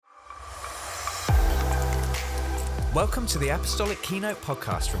Welcome to the Apostolic Keynote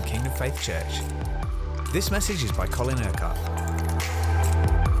Podcast from Kingdom Faith Church. This message is by Colin Urquhart.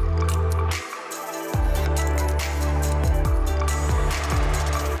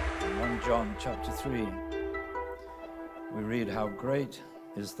 In 1 John chapter 3, we read how great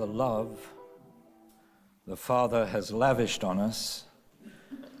is the love the Father has lavished on us,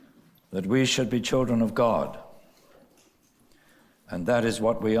 that we should be children of God. And that is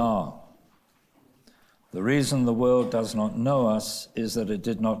what we are. The reason the world does not know us is that it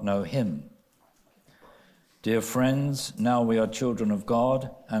did not know him. Dear friends, now we are children of God,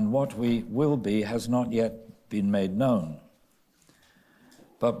 and what we will be has not yet been made known.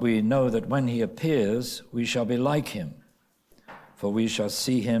 But we know that when he appears, we shall be like him, for we shall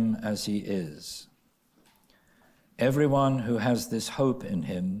see him as he is. Everyone who has this hope in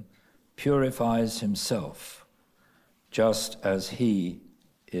him purifies himself, just as he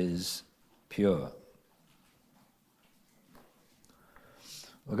is pure.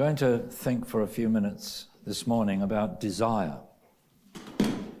 We're going to think for a few minutes this morning about desire.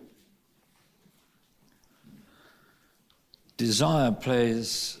 Desire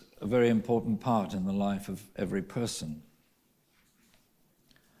plays a very important part in the life of every person.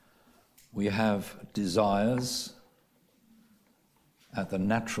 We have desires at the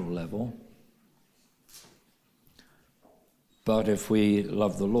natural level, but if we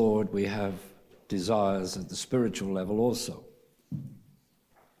love the Lord, we have desires at the spiritual level also.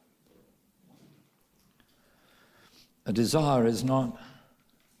 A desire is not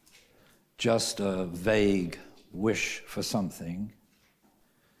just a vague wish for something,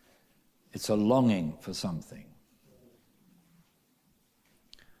 it's a longing for something.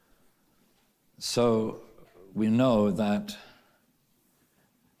 So we know that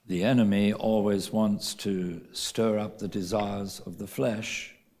the enemy always wants to stir up the desires of the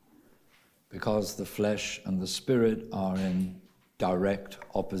flesh, because the flesh and the spirit are in direct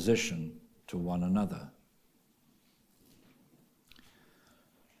opposition to one another.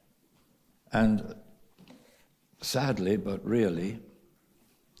 And sadly, but really,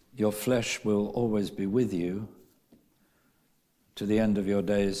 your flesh will always be with you to the end of your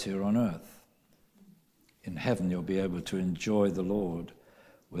days here on earth. In heaven, you'll be able to enjoy the Lord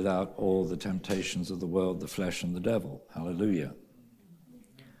without all the temptations of the world, the flesh, and the devil. Hallelujah.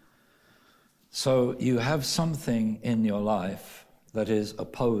 So you have something in your life that is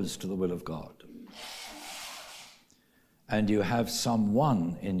opposed to the will of God. And you have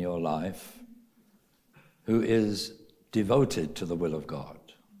someone in your life who is devoted to the will of God,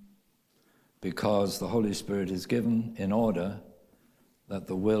 because the Holy Spirit is given in order that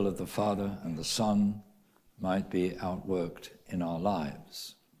the will of the Father and the Son might be outworked in our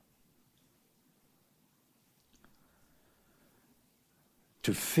lives.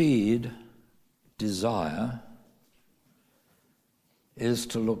 To feed desire is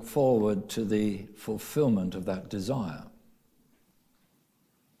to look forward to the fulfillment of that desire.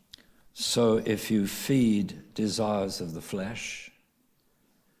 So if you feed desires of the flesh,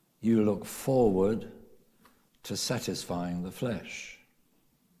 you look forward to satisfying the flesh.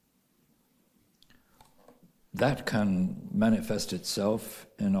 That can manifest itself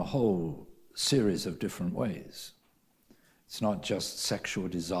in a whole series of different ways. It's not just sexual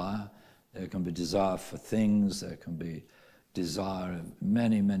desire. There can be desire for things. There can be desire of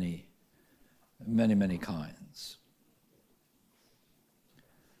many kinds.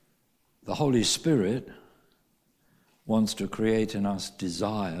 The Holy Spirit wants to create in us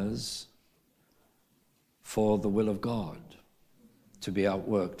desires for the will of God to be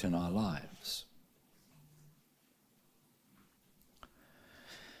outworked in our lives.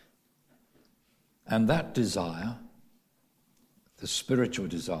 And that desire, the spiritual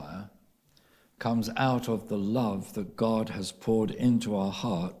desire, comes out of the love that God has poured into our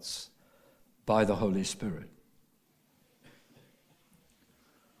hearts by the Holy Spirit.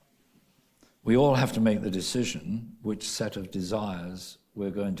 We all have to make the decision which set of desires we're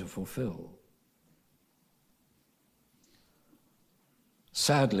going to fulfill.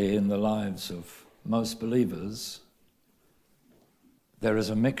 Sadly, in the lives of most believers, there is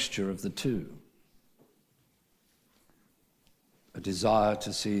a mixture of the two. A desire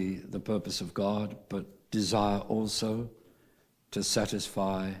to see the purpose of God, but desire also to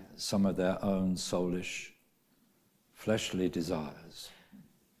satisfy some of their own soulish, fleshly desires.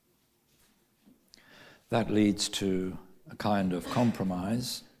 That leads to a kind of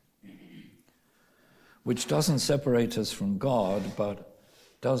compromise, which doesn't separate us from God, but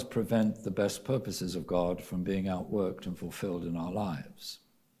does prevent the best purposes of God from being outworked and fulfilled in our lives.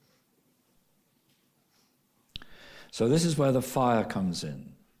 So this is where the fire comes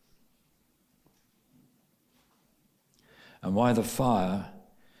in. and why the fire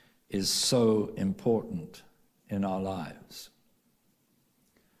is so important in our lives.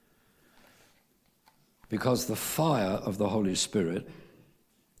 Because the fire of the Holy Spirit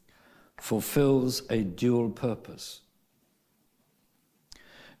fulfills a dual purpose.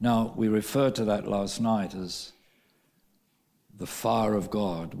 Now, we referred to that last night as the fire of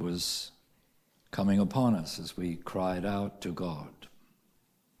God was coming upon us as we cried out to God.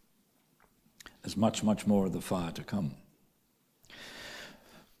 There's much, much more of the fire to come.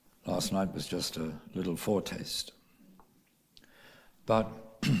 Last night was just a little foretaste. But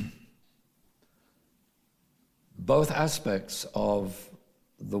both aspects of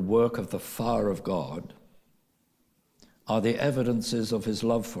the work of the fire of God are the evidences of his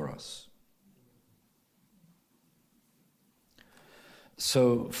love for us.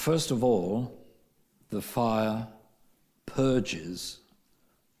 So, first of all, the fire purges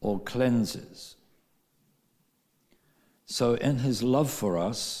or cleanses. So, in his love for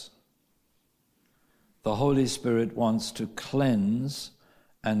us, the Holy Spirit wants to cleanse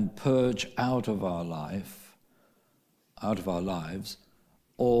and purge out of our lives,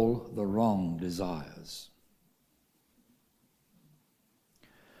 all the wrong desires.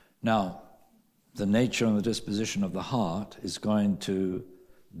 Now, the nature and the disposition of the heart is going to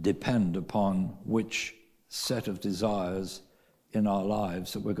depend upon which set of desires in our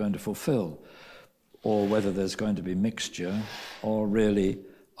lives that we're going to fulfill, or whether there's going to be mixture, or really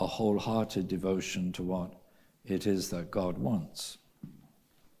a wholehearted devotion to what it is that God wants.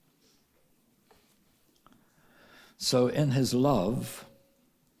 So in his love,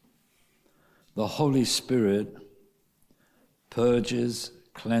 the Holy Spirit purges,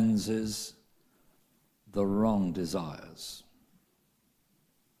 cleanses the wrong desires.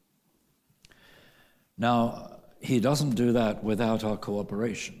 Now, he doesn't do that without our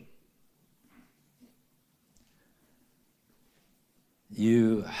cooperation.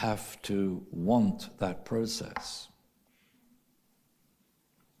 You have to want that process.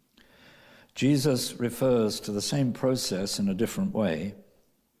 Jesus refers to the same process in a different way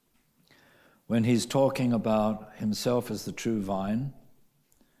when he's talking about himself as the true vine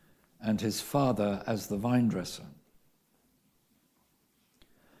and his Father as the vine dresser.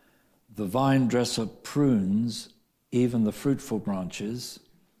 The vine dresser prunes even the fruitful branches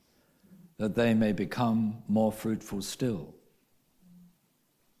that they may become more fruitful still.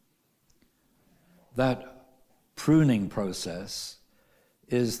 That pruning process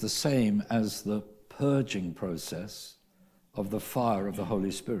is the same as the purging process of the fire of the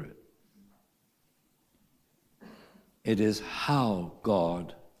Holy Spirit. It is how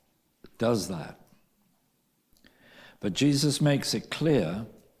God does that. But Jesus makes it clear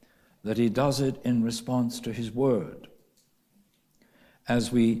that he does it in response to his word.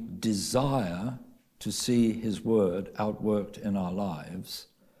 As we desire to see his word outworked in our lives,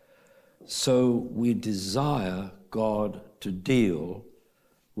 so we desire God to deal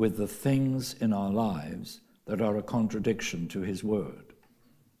with the things in our lives that are a contradiction to his word.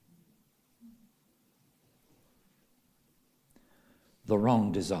 The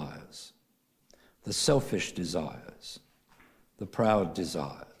wrong desires, the selfish desires, the proud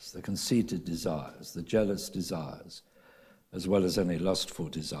desires, the conceited desires, the jealous desires, as well as any lustful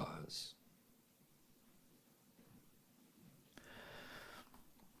desires.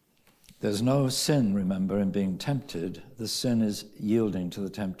 There's no sin, remember, in being tempted. The sin is yielding to the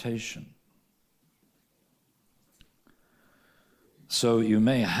temptation. So you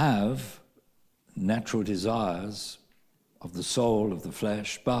may have natural desires of the soul, of the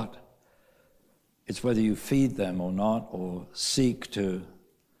flesh, but it's whether you feed them or not, or seek to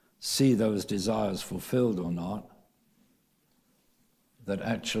see those desires fulfilled or not, that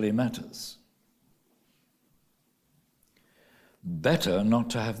actually matters. Better not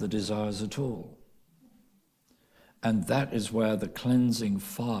to have the desires at all. And that is where the cleansing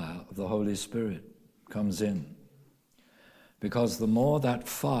fire of the Holy Spirit comes in. Because the more that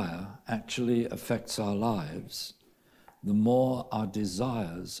fire actually affects our lives, the more our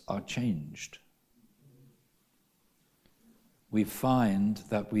desires are changed. We find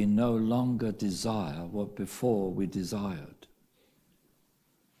that we no longer desire what before we desired,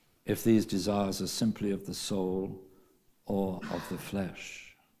 if these desires are simply of the soul or of the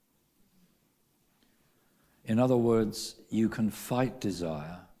flesh. In other words, you can fight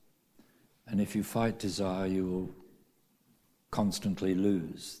desire, and if you fight desire, you will constantly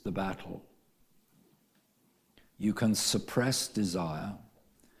lose the battle. You can suppress desire,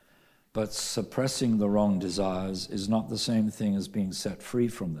 but suppressing the wrong desires is not the same thing as being set free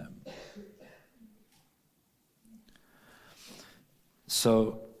from them.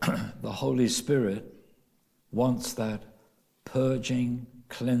 So the Holy Spirit wants that purging,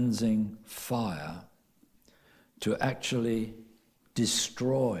 cleansing fire to actually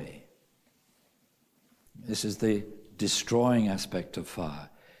destroy. This is the destroying aspect of fire.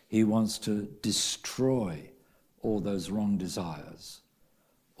 He wants to destroy all those wrong desires,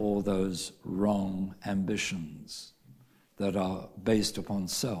 all those wrong ambitions that are based upon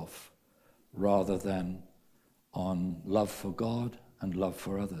self rather than on love for God and love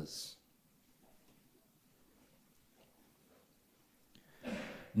for others.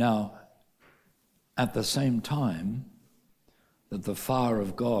 Now, at the same time that the fire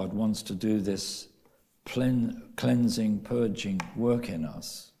of God wants to do this cleansing, purging work in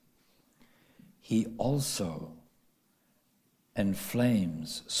us, he also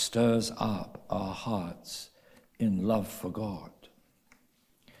inflames, stirs up our hearts in love for God.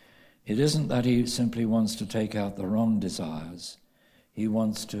 It isn't that he simply wants to take out the wrong desires. He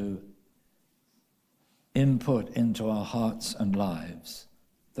wants to input into our hearts and lives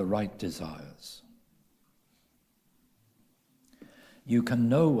the right desires. You can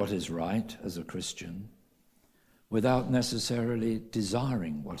know what is right as a Christian without necessarily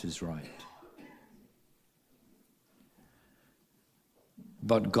desiring what is right.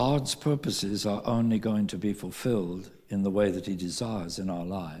 But God's purposes are only going to be fulfilled in the way that he desires in our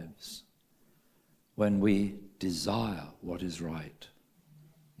lives when we desire what is right,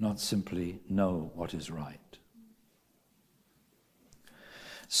 not simply know what is right.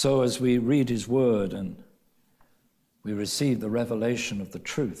 So as we read his word and we receive the revelation of the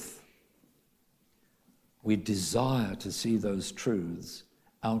truth, we desire to see those truths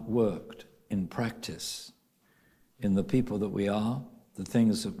outworked in practice, in the people that we are, the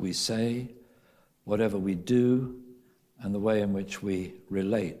things that we say, whatever we do, and the way in which we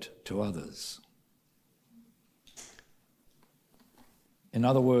relate to others. In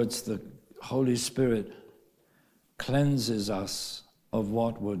other words, the Holy Spirit cleanses us of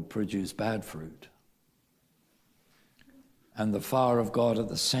what would produce bad fruit. And the fire of God at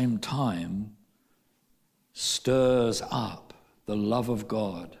the same time stirs up the love of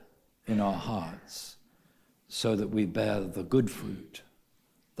God in our hearts so that we bear the good fruit,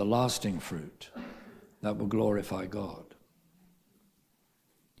 the lasting fruit that will glorify God.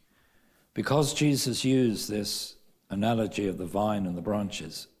 Because Jesus used this analogy of the vine and the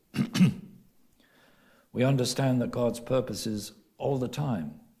branches, we understand that God's purposes all the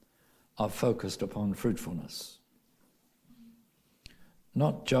time are focused upon fruitfulness.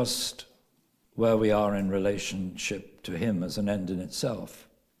 Not just where we are in relationship to him as an end in itself,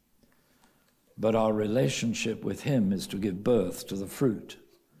 but our relationship with him is to give birth to the fruit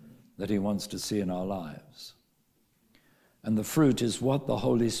that he wants to see in our lives. And the fruit is what the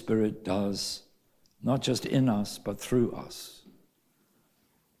Holy Spirit does, not just in us, but through us.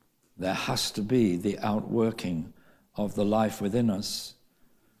 There has to be the outworking of the life within us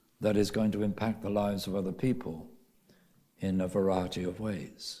that is going to impact the lives of other people in a variety of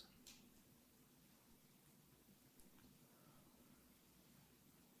ways.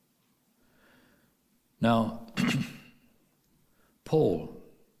 Now, Paul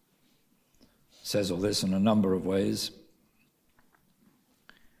says all this in a number of ways,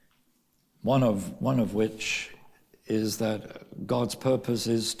 one of which is that God's purpose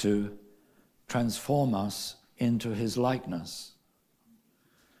is to transform us into his likeness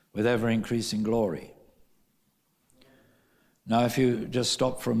with ever-increasing glory. Now, if you just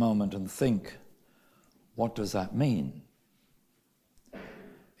stop for a moment and think, what does that mean?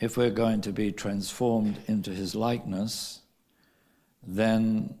 If we're going to be transformed into his likeness,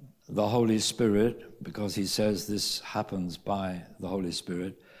 then the Holy Spirit, because he says this happens by the Holy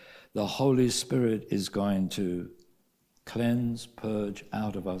Spirit is going to cleanse, purge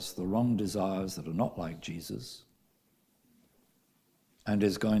out of us the wrong desires that are not like Jesus, and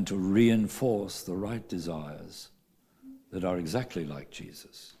is going to reinforce the right desires that are exactly like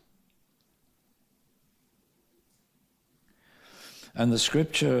Jesus. And the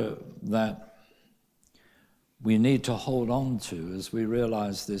scripture that we need to hold on to as we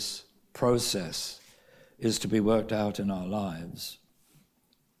realize this process is to be worked out in our lives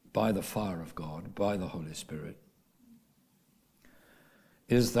by the fire of God, by the Holy Spirit,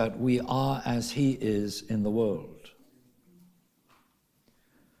 is that we are as he is in the world.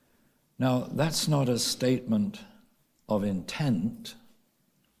 Now, that's not a statement of intent.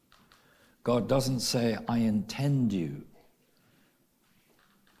 God doesn't say, I intend you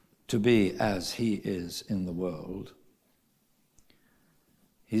to be as he is in the world.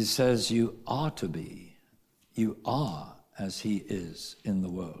 He says you are to be. You are as he is in the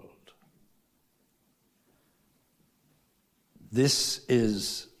world. This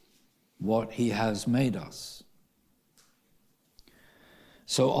is what he has made us.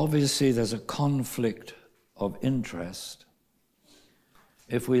 So obviously there's a conflict of interest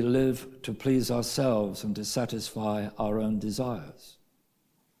if we live to please ourselves and to satisfy our own desires.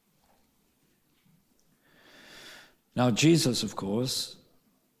 Now Jesus, of course,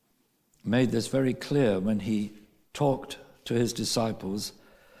 made this very clear when he talked to his disciples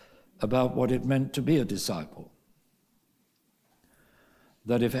about what it meant to be a disciple.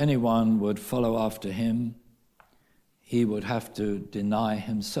 That if anyone would follow after him, he would have to deny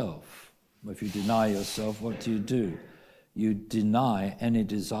himself. If you deny yourself, what do? You deny any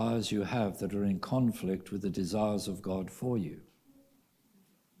desires you have that are in conflict with the desires of God for you.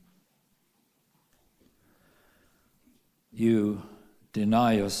 You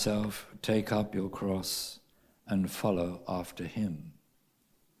deny yourself, take up your cross, and follow after him.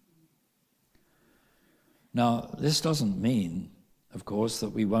 Now, this doesn't mean, of course,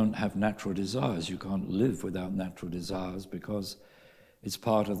 that we won't have natural desires. You can't live without natural desires because it's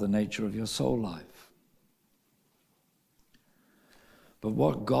part of the nature of your soul life. But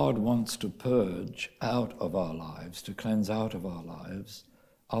what God wants to purge out of our lives, to cleanse out of our lives,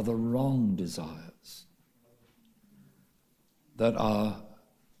 are the wrong desires that are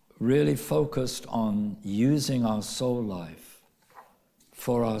really focused on using our soul life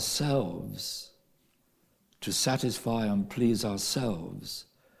for ourselves, to satisfy and please ourselves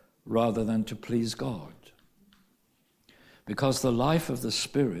rather than to please God. Because the life of the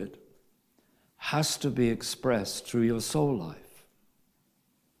Spirit has to be expressed through your soul life.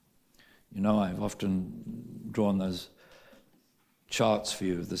 You know, I've often drawn those charts for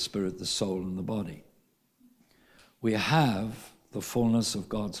you of the spirit, the soul, and the body. We have the fullness of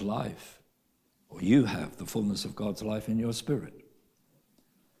God's life, or you have the fullness of God's life in your spirit.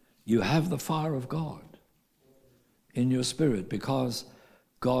 You have the fire of God in your spirit because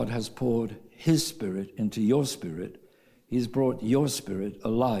God has poured his spirit into your spirit. He's brought your spirit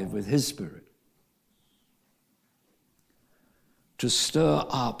alive with his spirit. To stir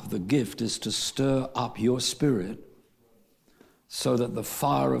up the gift is to stir up your spirit so that the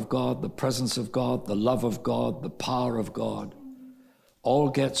fire of God, the presence of God, the love of God, the power of God all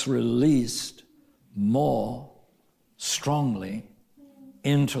gets released more strongly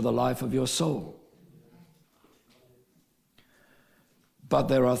into the life of your soul. But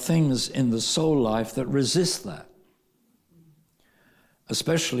there are things in the soul life that resist that,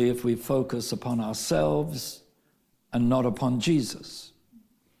 especially if we focus upon ourselves and not upon Jesus.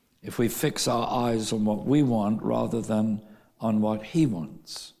 If we fix our eyes on what we want rather than on what he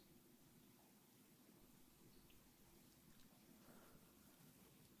wants.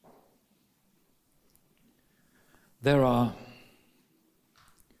 There are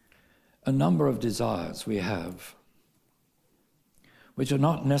a number of desires we have which are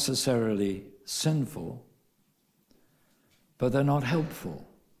not necessarily sinful, but they're not helpful.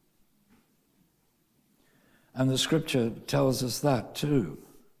 And the scripture tells us that too.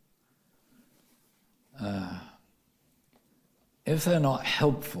 If they're not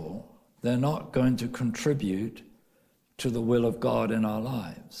helpful, they're not going to contribute to the will of God in our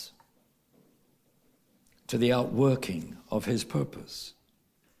lives, to the outworking of his purpose,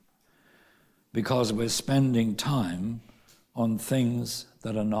 because we're spending time on things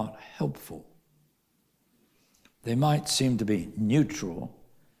that are not helpful. They might seem to be neutral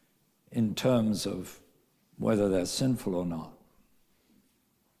in terms of whether they're sinful or not,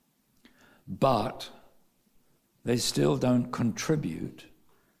 but they still don't contribute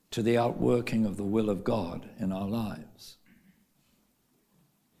to the outworking of the will of God in our lives.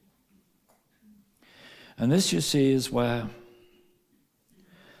 And this, you see, is where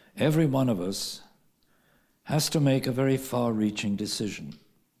every one of us has to make a very far-reaching decision.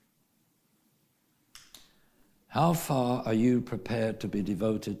 How far are you prepared to be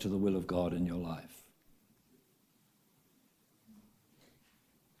devoted to the will of God in your life?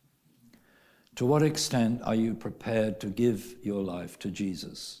 To what extent are you prepared to give your life to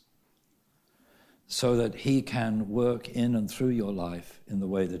Jesus so that he can work in and through your life in the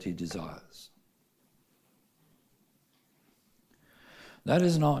way that he desires? That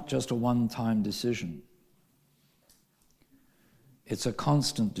is not just a one-time decision. It's a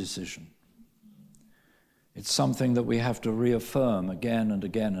constant decision. It's something that we have to reaffirm again and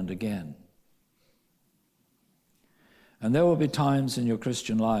again and again. And there will be times in your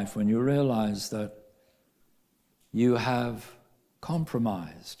Christian life when you realize that you have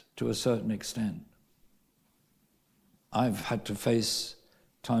compromised to a certain extent. I've had to face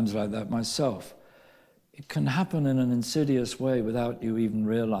times like that myself. It can happen in an insidious way without you even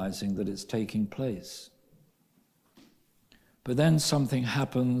realizing that it's taking place. But then something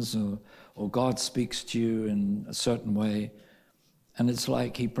happens, or God speaks to you in a certain way, And it's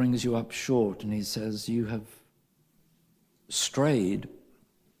like he brings you up short and he says, you have strayed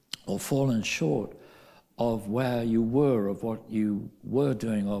or fallen short of where you were, of what you were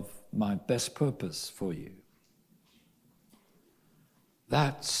doing, of my best purpose for you.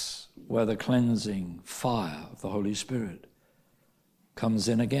 That's where the cleansing fire of the Holy Spirit comes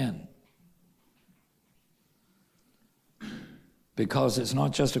in again. Because it's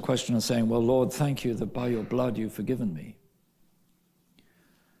not just a question of saying, well, Lord, thank you that by your blood you've forgiven me.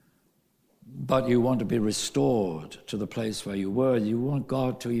 But you want to be restored to the place where you were. You want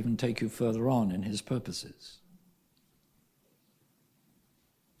God to even take you further on in his purposes.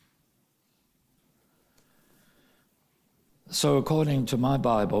 So according to my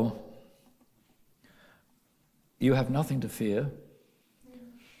Bible, you have nothing to fear,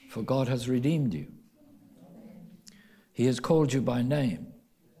 for God has redeemed you. He has called you by name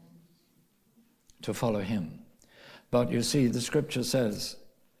to follow him. But you see, the scripture says,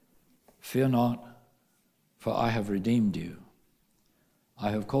 fear not, for I have redeemed you. I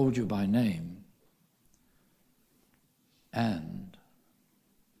have called you by name, and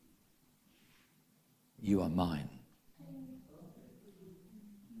you are mine.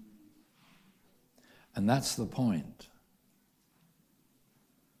 And that's the point.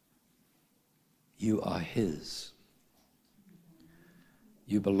 You are his.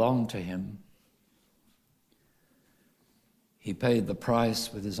 You belong to him. He paid the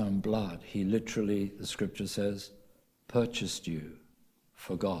price with his own blood. He literally, the scripture says, purchased you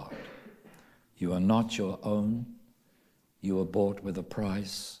for God. You are not your own. You were bought with a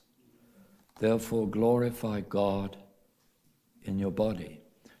price. Therefore, glorify God in your body.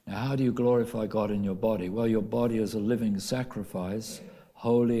 Now, how do you glorify God in your body? Well, your body is a living sacrifice,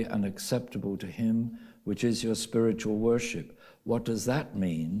 holy and acceptable to him, which is your spiritual worship. What does that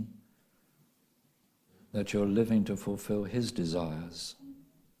mean? That you're living to fulfill his desires,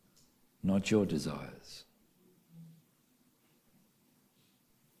 not your desires.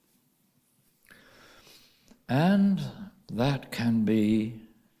 And that can be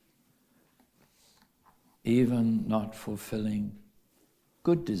even not fulfilling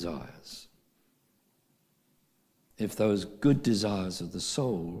good desires. If those good desires of the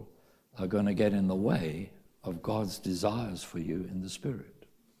soul are going to get in the way of God's desires for you in the Spirit.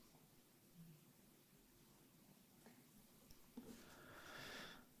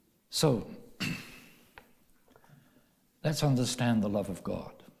 So, let's understand the love of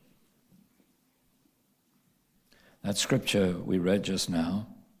God. That scripture we read just now,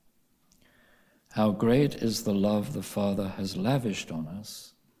 how great is the love the Father has lavished on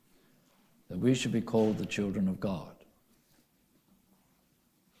us, that we should be called the children of God.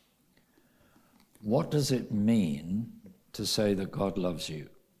 What does it mean to say that God loves you?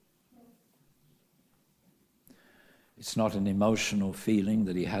 It's not an emotional feeling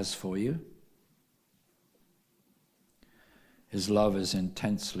that he has for you. His love is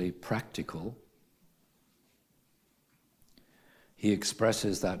intensely practical. He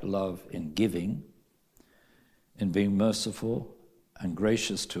expresses that love in giving, in being merciful and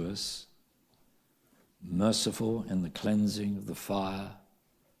gracious to us, merciful in the cleansing of the fire,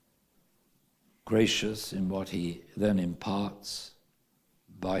 gracious in what he then imparts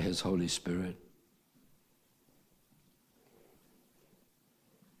by his Holy Spirit.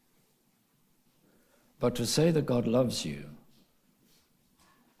 But to say that God loves you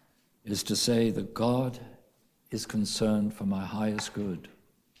is to say that God is concerned for my highest good.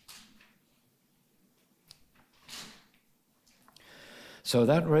 So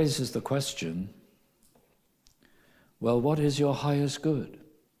that raises the question, well, what is your highest good?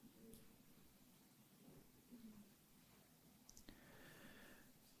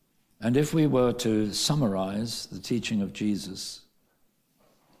 And if we were to summarize the teaching of Jesus,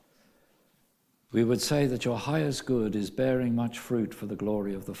 we would say that your highest good is bearing much fruit for the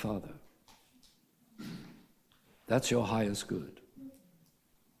glory of the Father. That's your highest good.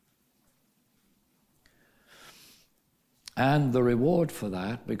 And the reward for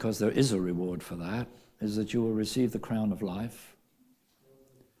that, because there is a reward for that, is that you will receive the crown of life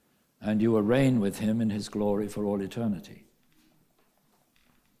and you will reign with him in his glory for all eternity.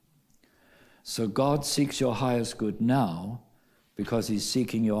 So God seeks your highest good now because he's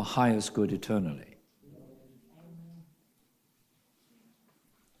seeking your highest good eternally.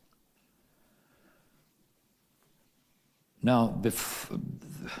 Now,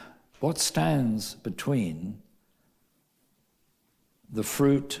 what stands between the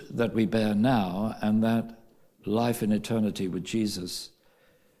fruit that we bear now and that life in eternity with Jesus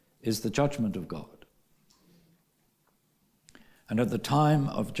is the judgment of God. And at the time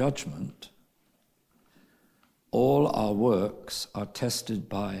of judgment, all our works are tested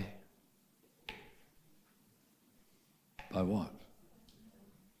by what?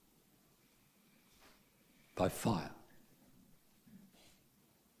 By fire.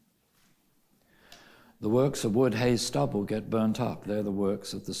 The works of wood, hay, stubble get burnt up. They're the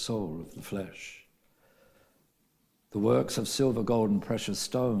works of the soul, of the flesh. The works of silver, gold, and precious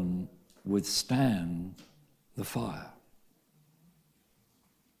stone withstand the fire.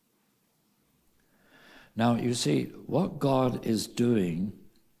 Now, you see, what God is doing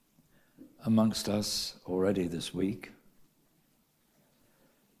amongst us already this week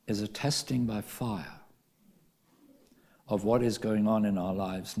is a testing by fire of what is going on in our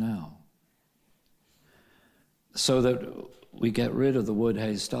lives now, so that we get rid of the wood,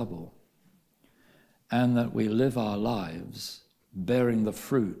 hay, stubble, and that we live our lives bearing the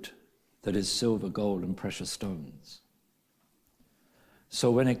fruit that is silver, gold, and precious stones. So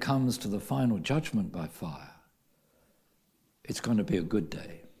when it comes to the final judgment by fire, it's going to be a good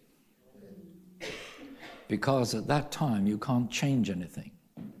day. Because at that time, you can't change anything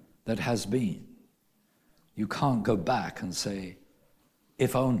that has been. You can't go back and say,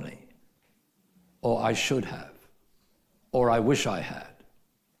 if only, or I should have, or I wish I had.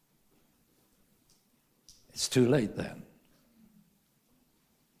 It's too late then.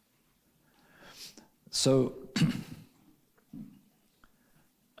 So,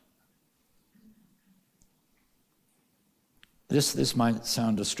 this might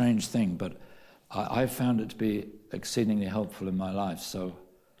sound a strange thing, but I found it to be exceedingly helpful in my life, so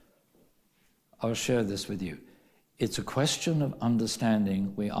I'll share this with you. It's a question of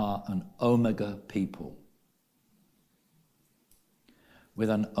understanding we are an omega people with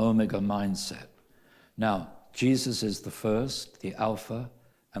an omega mindset. Now, Jesus is the first, the Alpha,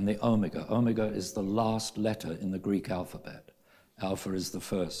 and the Omega. Omega is the last letter in the Greek alphabet. Alpha is the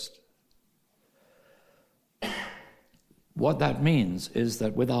first. What that means is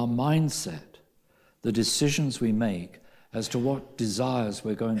that with our mindset, the decisions we make as to what desires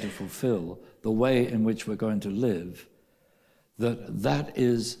we're going to fulfill, the way in which we're going to live, that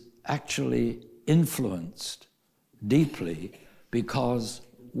is actually influenced deeply because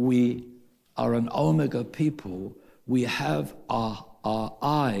we are an Omega people. We have our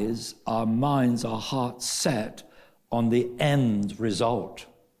eyes, our minds, our hearts set on the end result.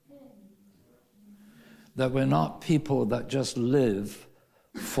 That we're not people that just live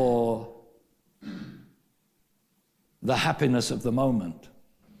for the happiness of the moment,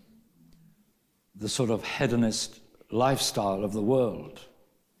 the sort of hedonist lifestyle of the world,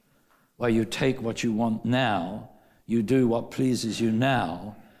 where you take what you want now, you do what pleases you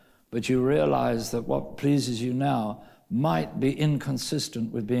now, but you realize that what pleases you now might be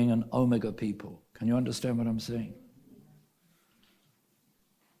inconsistent with being an Omega people. Can you understand what I'm saying?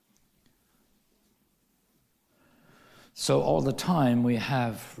 So all the time we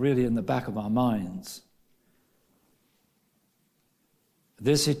have really in the back of our minds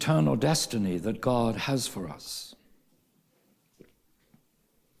this eternal destiny that God has for us.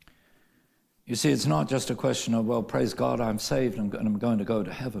 You see, it's not just a question of, well, praise God, I'm saved and I'm going to go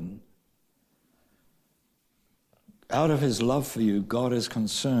to heaven. Out of his love for you, God is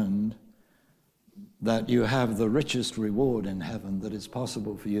concerned that you have the richest reward in heaven that is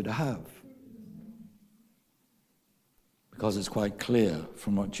possible for you to have. Because it's quite clear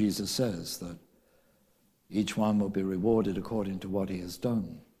from what Jesus says that each one will be rewarded according to what he has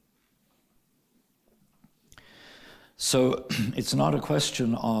done. So it's not a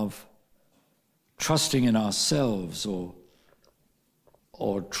question of trusting in ourselves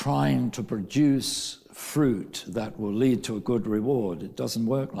or trying to produce fruit that will lead to a good reward. It doesn't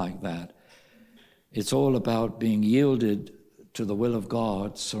work like that. It's all about being yielded to the will of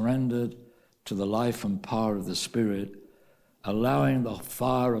God, surrendered to the life and power of the Spirit, allowing the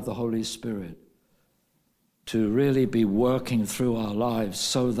fire of the Holy Spirit to really be working through our lives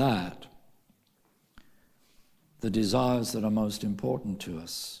so that the desires that are most important to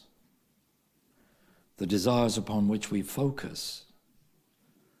us, the desires upon which we focus,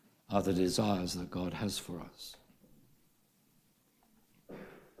 are the desires that God has for us.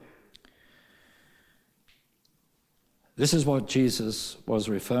 This is what Jesus was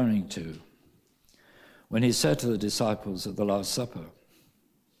referring to when he said to the disciples at the Last Supper,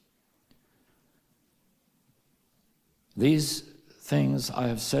 "These things I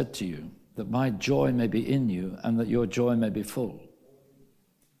have said to you, that my joy may be in you and that your joy may be full."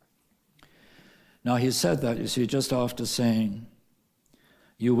 Now he said that, you see, just after saying,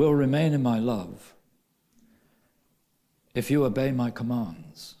 "You will remain in my love if you obey my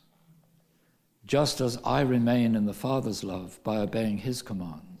commands, just as I remain in the Father's love by obeying his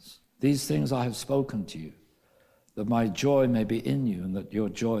commands. These things I have spoken to you, that my joy may be in you and that your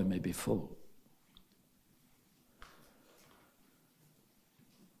joy may be full.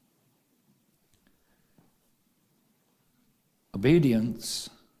 Obedience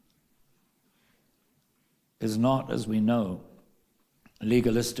is not, as we know,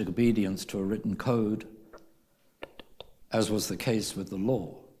 legalistic obedience to a written code, as was the case with the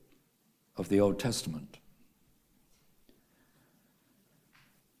law of the Old Testament.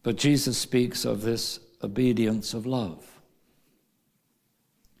 But Jesus speaks of this obedience of love,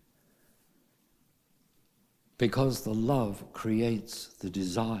 because the love creates the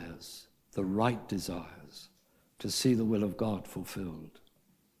desires, the right desires, to see the will of God fulfilled,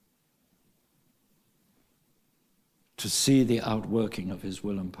 to see the outworking of his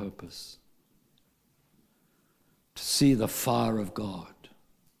will and purpose, to see the fire of God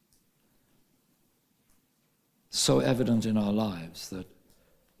so evident in our lives that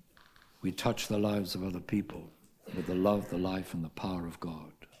we touch the lives of other people with the love, the life, and the power of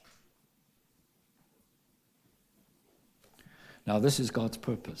God. Now, this is God's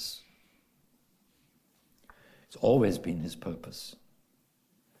purpose. It's always been his purpose.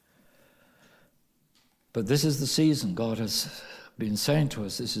 But this is the season. God has been saying to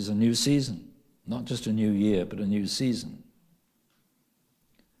us, this is a new season. Not just a new year, but a new season.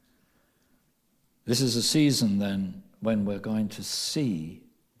 This is a season then when we're going to see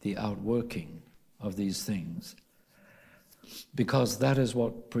the outworking of these things, because that is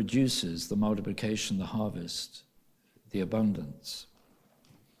what produces the multiplication, the harvest, the abundance.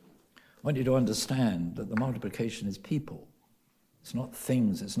 I want you to understand that the multiplication is people. It's not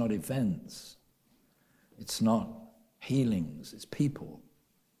things, it's not events, it's not healings, it's people.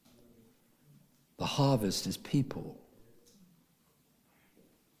 The harvest is people.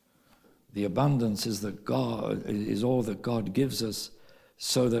 The abundance is all that God gives us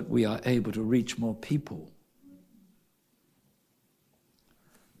so that we are able to reach more people.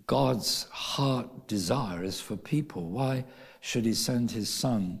 God's heart desire is for people. Why should he send his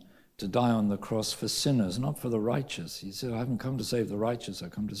son to die on the cross for sinners, not for the righteous? He said, I haven't come to save the righteous,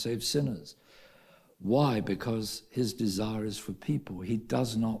 I've come to save sinners. Why? Because his desire is for people. He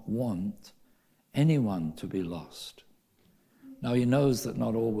does not want anyone to be lost. Now he knows that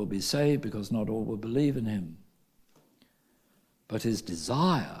not all will be saved because not all will believe in him. But his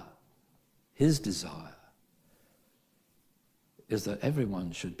desire is that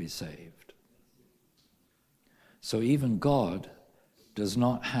everyone should be saved. So even God does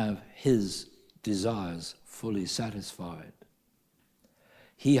not have his desires fully satisfied.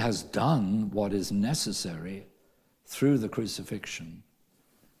 He has done what is necessary through the crucifixion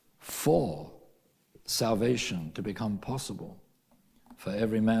for salvation to become possible for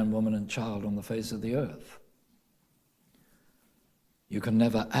every man, woman, and child on the face of the earth. You can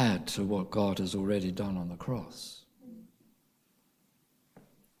never add to what God has already done on the cross.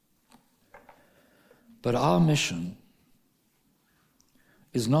 But our mission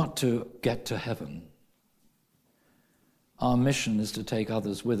is not to get to heaven. Our mission is to take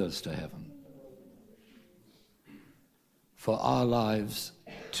others with us to heaven. For our lives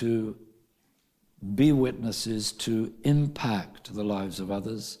to be witnesses, to impact the lives of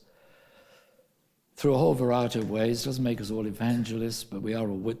others through a whole variety of ways. It doesn't make us all evangelists, but we are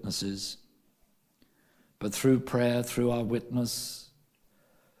all witnesses. But through prayer, through our witness,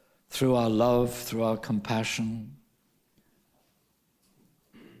 through our love, through our compassion.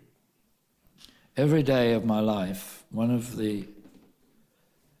 Every day of my life, one of the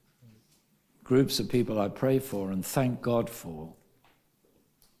groups of people I pray for and thank God for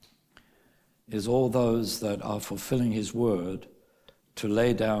is all those that are fulfilling his word to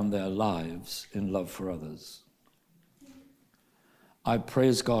lay down their lives in love for others. I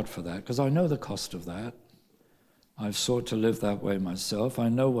praise God for that because I know the cost of that. I've sought to live that way myself. I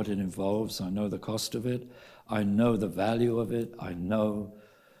know what it involves. I know the cost of it. I know the value of it. I know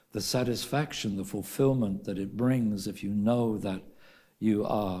the satisfaction, the fulfillment that it brings if you know that you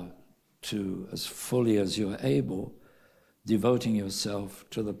are to, as fully as you're able, devoting yourself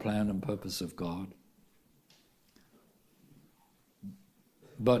to the plan and purpose of God.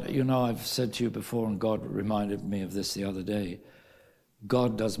 But, you know, I've said to you before, and God reminded me of this the other day,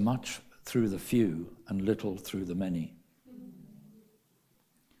 God does much through the few and little through the many.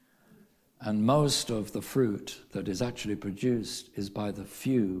 And most of the fruit that is actually produced is by the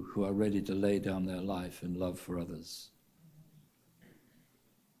few who are ready to lay down their life in love for others.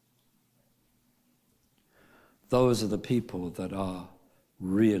 Those are the people that are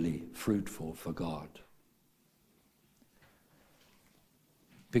really fruitful for God.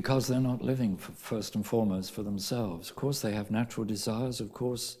 Because they're not living first and foremost for themselves. Of course, they have natural desires. Of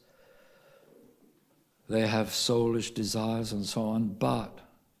course, They have soulish desires and so on, but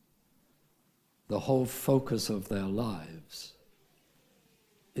the whole focus of their lives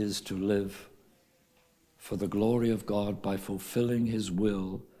is to live for the glory of God by fulfilling His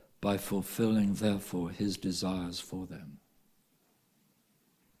will, by fulfilling, therefore, His desires for them.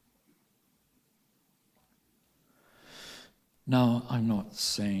 Now, I'm not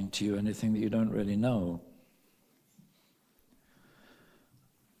saying to you anything that you don't really know.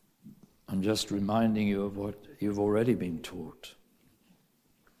 I'm just reminding you of what you've already been taught.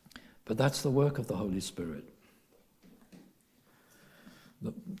 But that's the work of the Holy Spirit.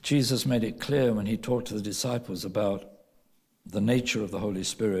 Jesus made it clear when he talked to the disciples about the nature of the Holy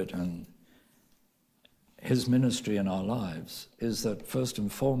Spirit and his ministry in our lives is that first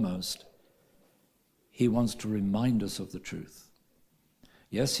and foremost, he wants to remind us of the truth.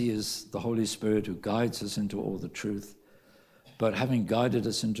 Yes, he is the Holy Spirit who guides us into all the truth, but having guided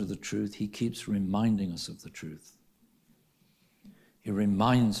us into the truth, he keeps reminding us of the truth. He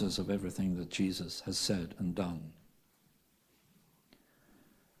reminds us of everything that Jesus has said and done.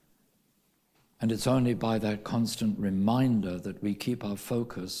 And it's only by that constant reminder that we keep our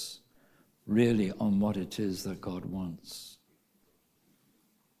focus really on what it is that God wants.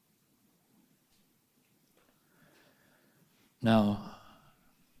 Now,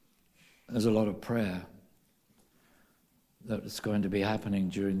 there's a lot of prayer that is going to be happening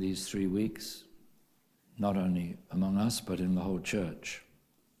during these 3 weeks, not only among us, but in the whole church,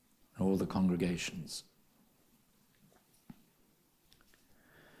 all the congregations.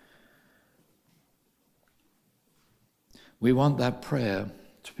 We want that prayer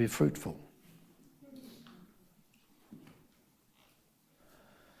to be fruitful.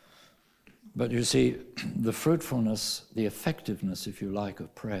 But you see, the fruitfulness, the effectiveness, if you like,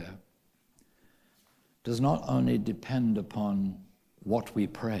 of prayer does not only depend upon what we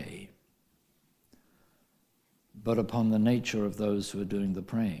pray, but upon the nature of those who are doing the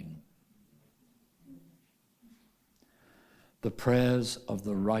praying. The prayers of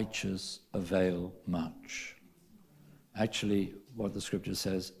the righteous avail much. Actually, what the scripture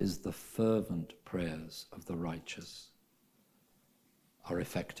says is the fervent prayers of the righteous are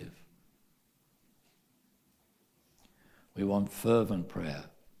effective. We want fervent prayer,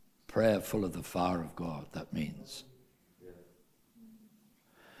 prayer full of the fire of God, that means.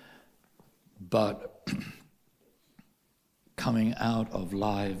 But coming out of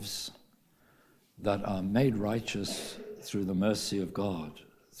lives that are made righteous through the mercy of God,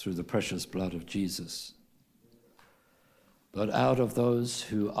 through the precious blood of Jesus, but out of those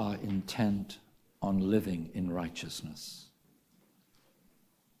who are intent on living in righteousness.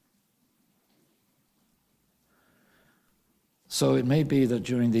 So it may be that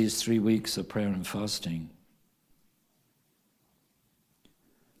during these 3 weeks of prayer and fasting,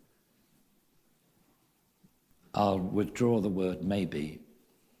 I'll withdraw the word maybe.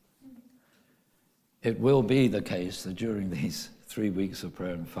 It will be the case that during these 3 weeks of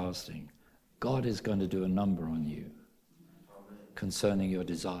prayer and fasting, God is going to do a number on you concerning your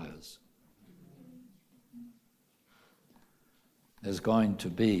desires. There's going to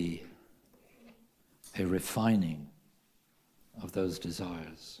be a refining of those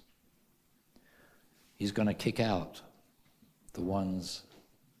desires. He's going to kick out the ones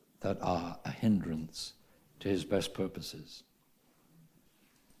that are a hindrance to his best purposes.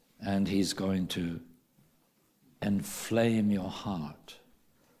 And he's going to enflame your heart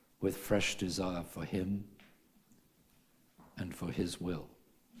with fresh desire for him and for his will.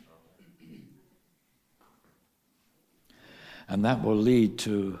 And that will lead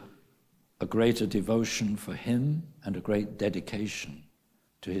to a greater devotion for him and a great dedication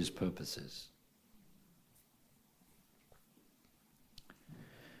to his purposes.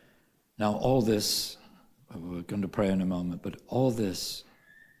 Now, all this, we're going to pray in a moment, but all this,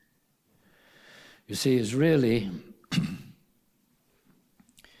 you see, is really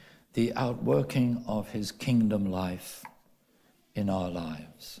the outworking of his kingdom life in our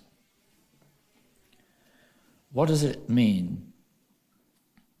lives. What does it mean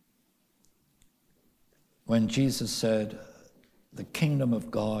when Jesus said, "The kingdom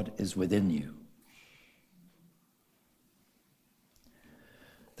of God is within you"?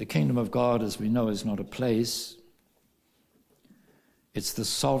 The kingdom of God, as we know, is not a place. It's the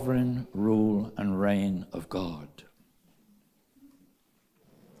sovereign rule and reign of God.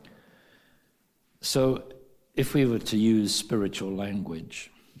 So, if we were to use spiritual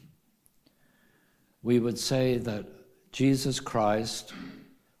language, we would say that Jesus Christ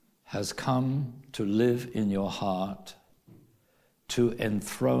has come to live in your heart, to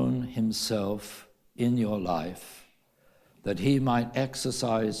enthrone himself in your life that he might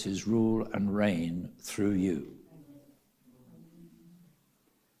exercise his rule and reign through you.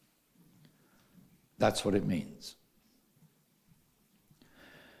 That's what it means.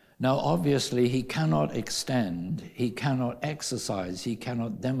 Now, obviously, he cannot extend, he cannot exercise, he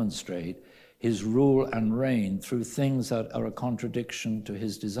cannot demonstrate his rule and reign through things that are a contradiction to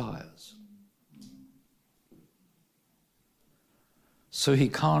his desires. So he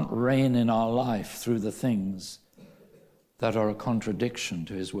can't reign in our life through the things that are a contradiction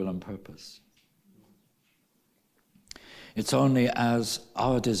to his will and purpose. It's only as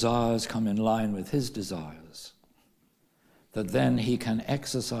our desires come in line with his desires that then he can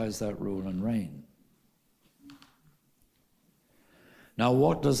exercise that rule and reign. Now,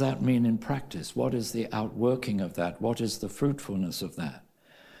 what does that mean in practice? What is the outworking of that? What is the fruitfulness of that?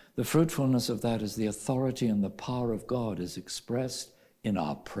 The fruitfulness of that is the authority and the power of God is expressed in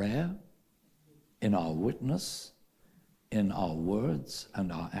our prayer, in our witness, in our words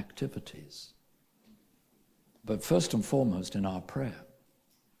and our activities. But first and foremost, in our prayer.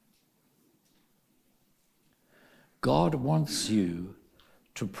 God wants you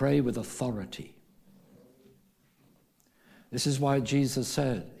to pray with authority. This is why Jesus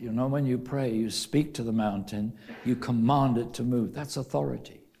said, when you pray, you speak to the mountain, you command it to move. That's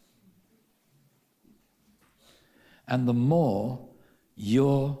authority. And the more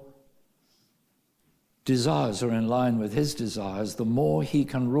your desires are in line with his desires, the more he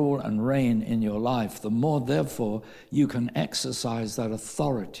can rule and reign in your life, the more, therefore, you can exercise that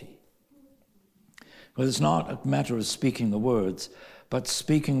authority. But it's not a matter of speaking the words, but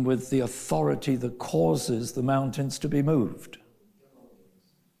speaking with the authority that causes the mountains to be moved,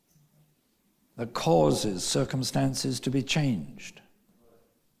 that causes circumstances to be changed.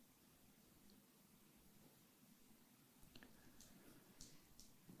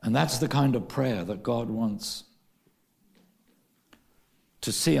 And that's the kind of prayer that God wants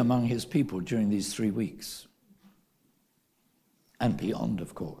to see among his people during these 3 weeks. And beyond,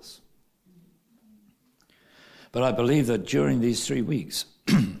 of course. But I believe that during these 3 weeks,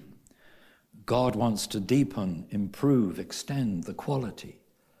 God wants to deepen, improve, extend the quality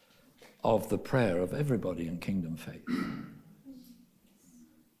of the prayer of everybody in Kingdom Faith.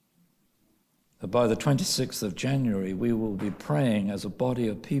 By the 26th of January, we will be praying as a body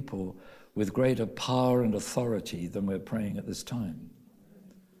of people with greater power and authority than we're praying at this time.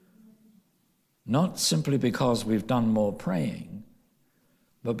 Not simply because we've done more praying,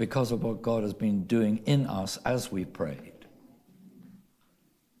 but because of what God has been doing in us as we prayed.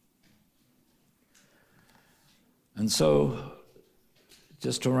 And so,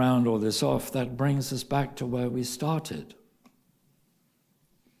 just to round all this off, that brings us back to where we started.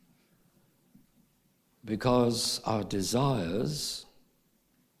 Because our desires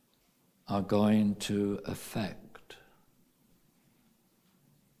are going to affect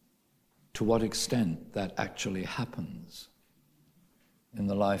to what extent that actually happens in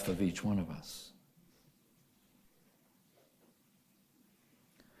the life of each one of us.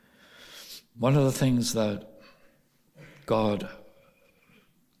 One of the things that God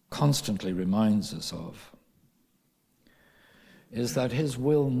constantly reminds us of is that his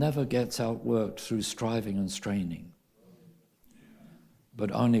will never gets outworked through striving and straining, but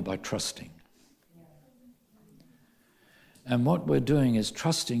only by trusting. And what we're doing is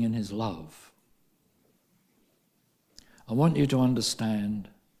trusting in his love. I want you to understand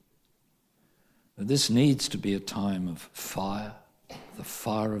that this needs to be a time of fire, the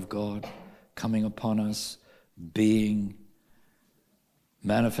fire of God coming upon us, being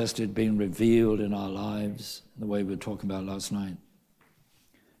manifested, being revealed in our lives, the way we were talking about last night,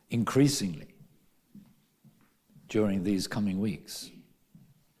 increasingly during these coming weeks.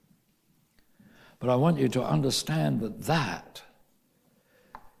 But I want you to understand that that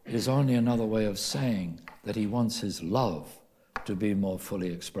is only another way of saying that he wants his love to be more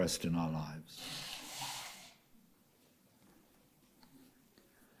fully expressed in our lives.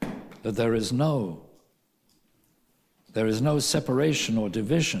 That there is no separation or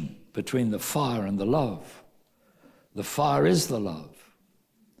division between the fire and the love. The fire is the love.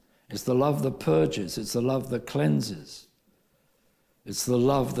 It's the love that purges. It's the love that cleanses. It's the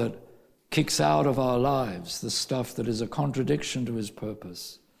love that kicks out of our lives the stuff that is a contradiction to his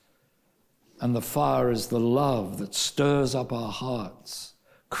purpose. And the fire is the love that stirs up our hearts,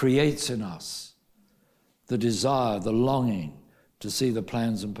 creates in us the desire, the longing to see the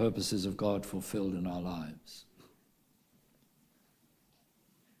plans and purposes of God fulfilled in our lives.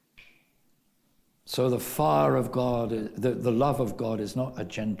 So the fire of God, the love of God is not a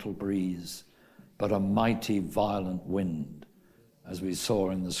gentle breeze, but a mighty, violent wind, as we saw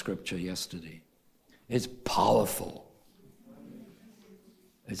in the scripture yesterday. It's powerful.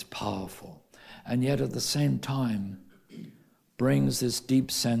 It's powerful. And yet at the same time brings this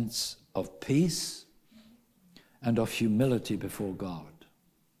deep sense of peace and of humility before God.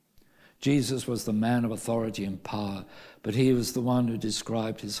 Jesus was the man of authority and power, but he was the one who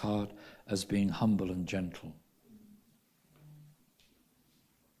described his heart as being humble and gentle.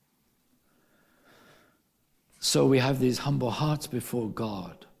 So we have these humble hearts before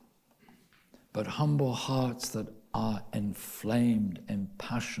God, but humble hearts that are inflamed,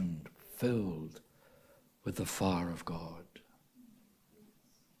 impassioned, filled with the fire of God.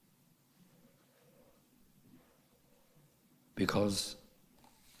 Because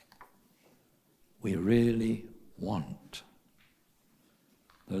we really want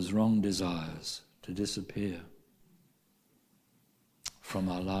those wrong desires to disappear from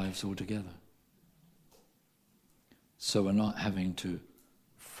our lives altogether. So we're not having to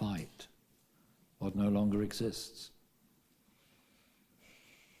fight what no longer exists.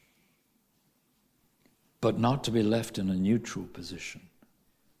 But not to be left in a neutral position,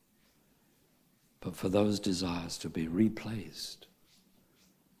 but for those desires to be replaced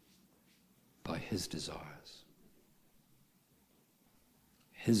by his desires.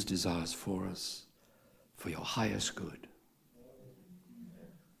 His desires for us, for your highest good,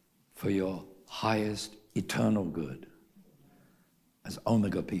 for your highest eternal good as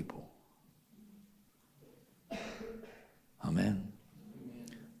Omega people. Amen.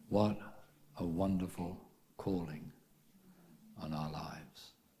 What a wonderful calling on our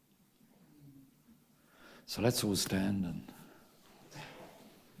lives. So let's all stand and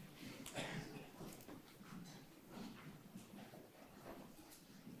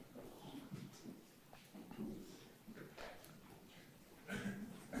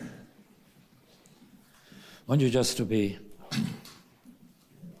I want you just to be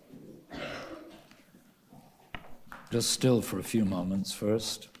just still for a few moments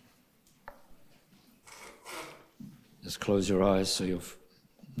first. Just close your eyes so you're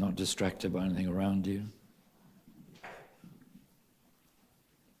not distracted by anything around you.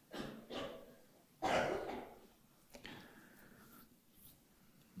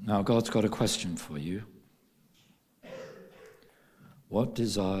 Now God's got a question for you. What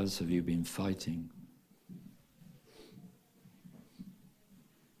desires have you been fighting?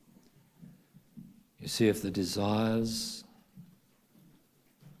 You see, if the desires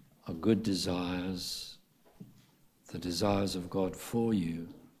are good desires, the desires of God for you,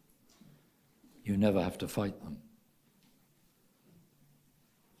 you never have to fight them.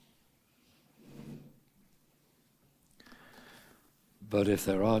 But if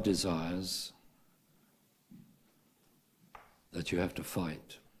there are desires that you have to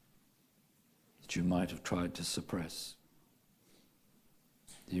fight, that you might have tried to suppress,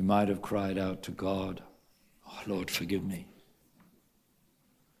 you might have cried out to God, "Oh, Lord, forgive me,"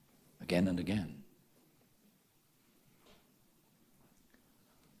 again and again.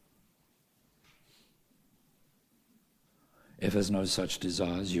 If there's no such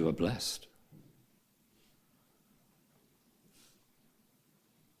desires, you are blessed.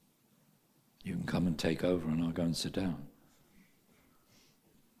 You can come and take over and I'll go and sit down.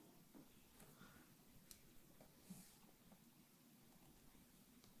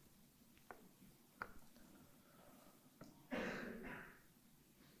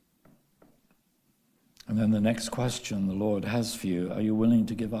 And then the next question the Lord has for you, are you willing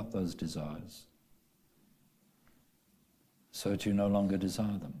to give up those desires so that you no longer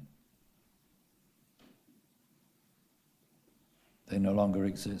desire them? They no longer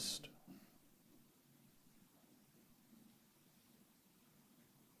exist.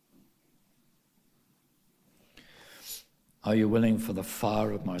 Are you willing for the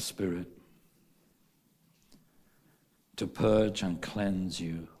fire of my Spirit to purge and cleanse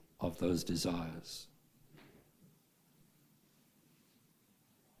you of those desires?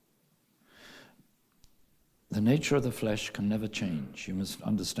 The nature of the flesh can never change. You must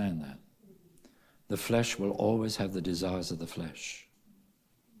understand that. The flesh will always have the desires of the flesh.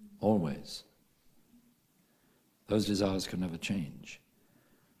 Always. Those desires can never change.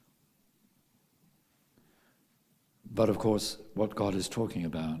 But of course, what God is talking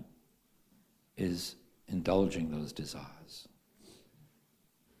about is indulging those desires,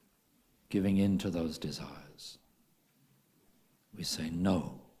 giving in to those desires. We say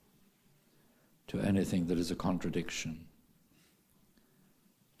no to anything that is a contradiction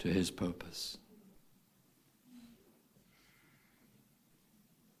to his purpose.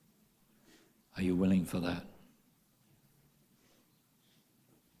 Are you willing for that?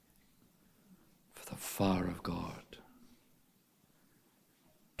 For the fire of God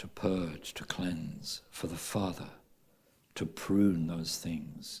to purge, to cleanse, for the Father to prune those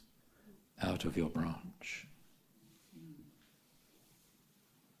things out of your branch.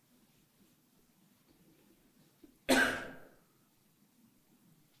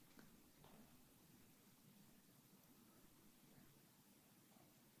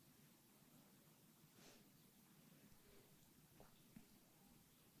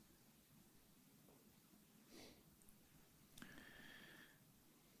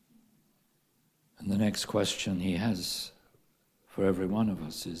 And the next question he has for every one of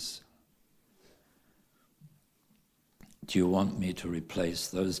us is, do you want me to replace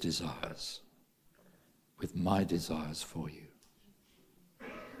those desires with my desires for you?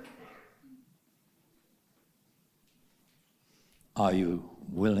 Are you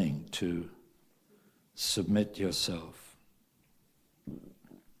willing to submit yourself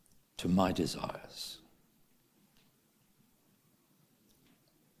to my desires?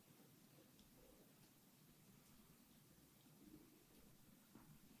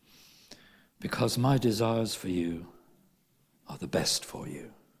 Because my desires for you are the best for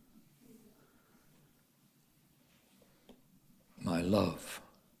you. My love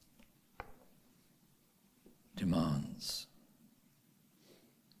demands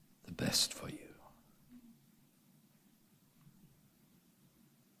the best for you.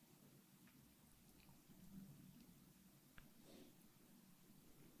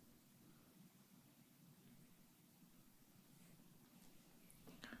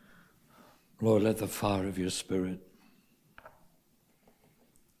 Lord, let the fire of your Spirit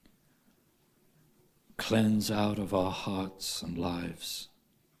cleanse out of our hearts and lives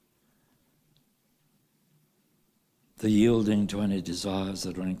the yielding to any desires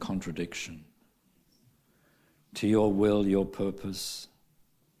that are in contradiction to your will, your purpose,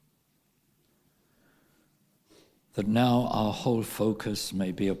 that now our whole focus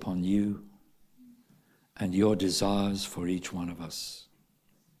may be upon you and your desires for each one of us.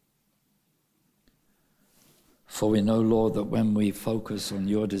 For we know, Lord, that when we focus on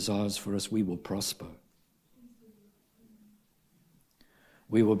your desires for us, we will prosper.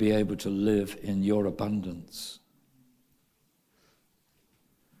 We will be able to live in your abundance.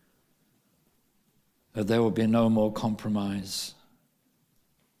 That there will be no more compromise,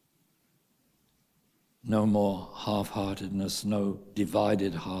 no more half-heartedness, no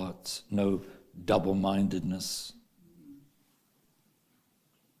divided hearts, no double-mindedness.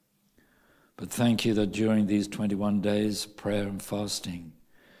 But thank you that during these 21 days of prayer and fasting,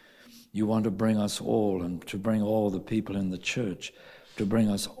 you want to bring us all, and to bring all the people in the church, to bring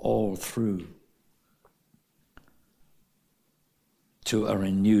us all through to a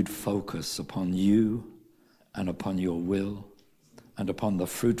renewed focus upon you and upon your will and upon the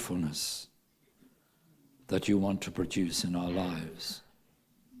fruitfulness that you want to produce in our lives,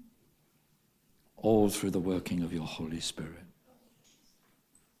 all through the working of your Holy Spirit.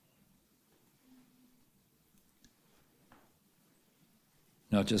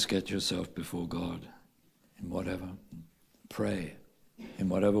 Now just get yourself before God in whatever. Pray in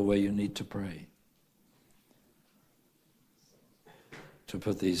whatever way you need to pray to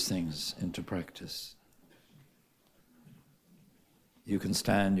put these things into practice. You can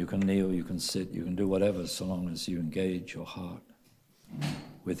stand, you can kneel, you can sit, you can do whatever so long as you engage your heart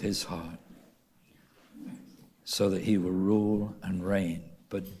with his heart so that he will rule and reign.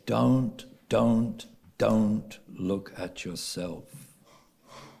 But don't look at yourself.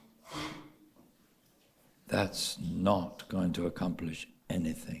 That's not going to accomplish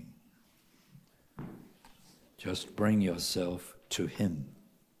anything. Just bring yourself to him.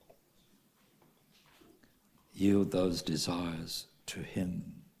 Yield those desires to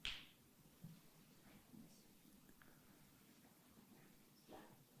him.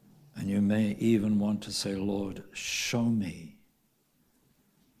 And you may even want to say, Lord, show me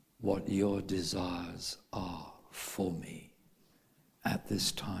what your desires are for me at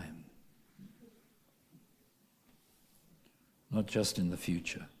this time. Not just in the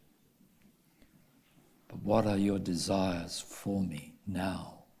future, but what are your desires for me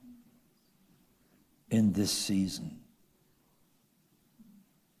now, in this season?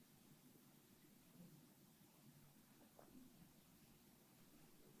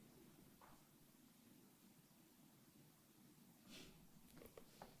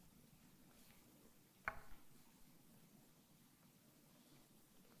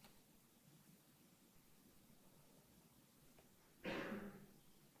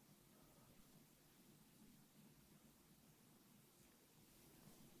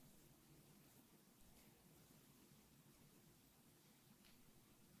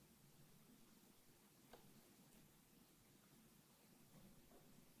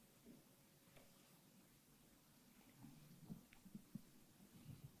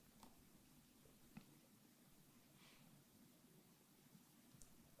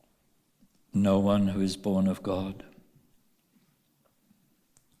 No one who is born of God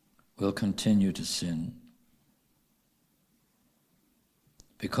will continue to sin,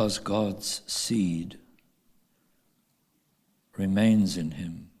 because God's seed remains in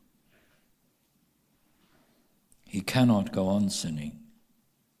him. He cannot go on sinning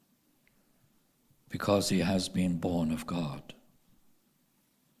because he has been born of God.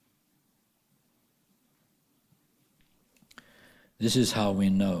 This is how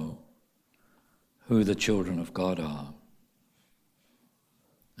we know who the children of God are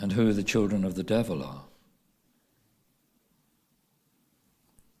and who the children of the devil are.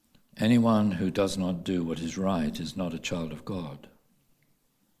 Anyone who does not do what is right is not a child of God,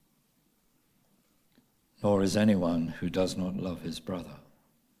 nor is anyone who does not love his brother.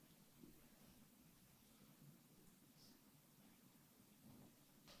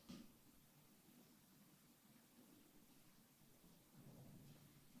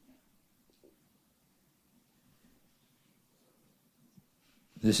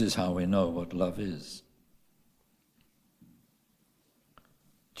 This is how we know what love is.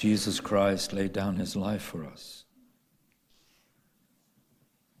 Jesus Christ laid down his life for us.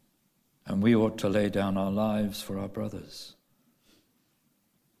 And we ought to lay down our lives for our brothers.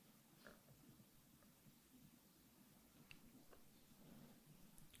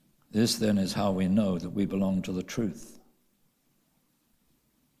 This then is how we know that we belong to the truth,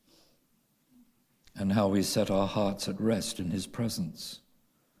 and how we set our hearts at rest in his presence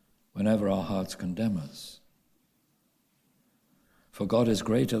whenever our hearts condemn us. For God is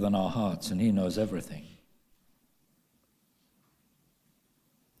greater than our hearts, and he knows everything.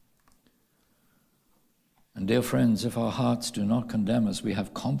 And dear friends, if our hearts do not condemn us, we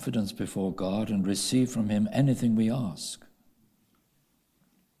have confidence before God and receive from him anything we ask,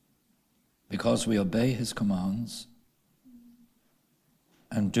 because we obey his commands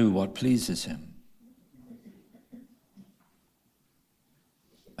and do what pleases him.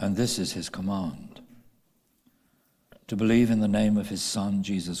 And this is his command: to believe in the name of his Son,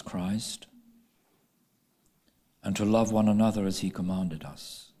 Jesus Christ, and to love one another as he commanded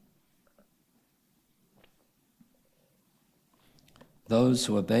us. Those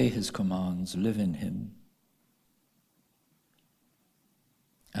who obey his commands live in him,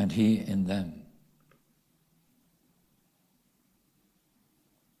 and he in them.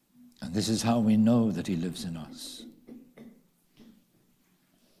 And this is how we know that he lives in us.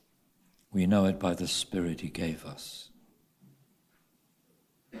 We know it by the Spirit he gave us.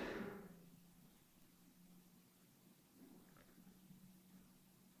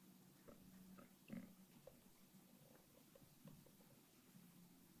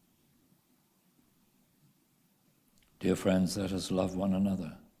 Dear friends, let us love one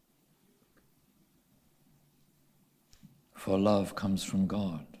another. For love comes from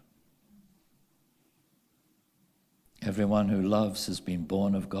God. Everyone who loves has been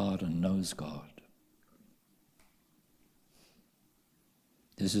born of God and knows God.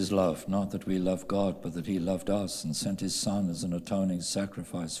 This is love, not that we love God, but that he loved us and sent his Son as an atoning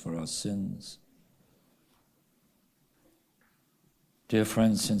sacrifice for our sins. Dear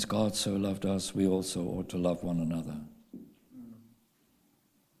friends, since God so loved us, we also ought to love one another.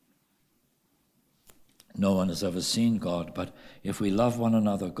 No one has ever seen God, but if we love one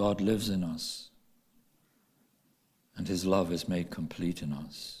another, God lives in us, and his love is made complete in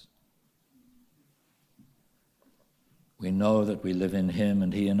us. We know that we live in him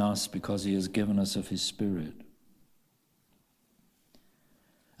and he in us because he has given us of his Spirit.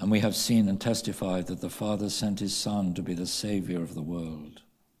 And we have seen and testified that the Father sent his Son to be the Savior of the world.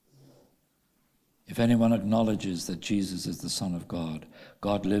 If anyone acknowledges that Jesus is the Son of God,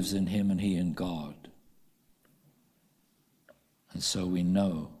 God lives in him and he in God. And so we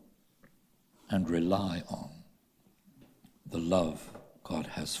know and rely on the love God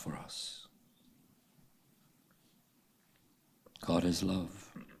has for us. God is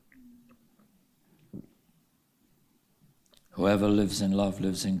love. Whoever lives in love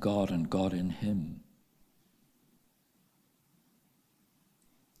lives in God and God in him.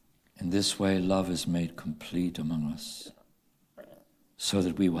 In this way, love is made complete among us, so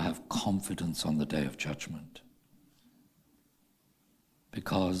that we will have confidence on the day of judgment.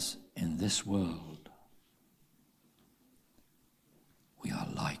 Because in this world, we are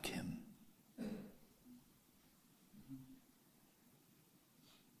like him.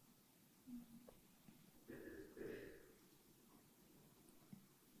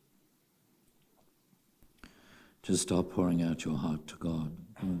 Just stop pouring out your heart to God.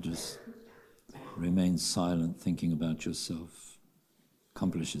 Don't just remain silent thinking about yourself.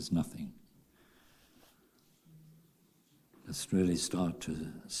 Accomplishes nothing. Just really start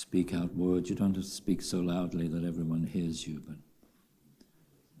to speak out words. You don't have to speak so loudly that everyone hears you, but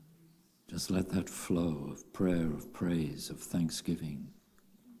just let that flow of prayer, of praise, of thanksgiving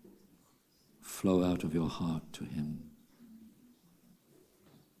flow out of your heart to him.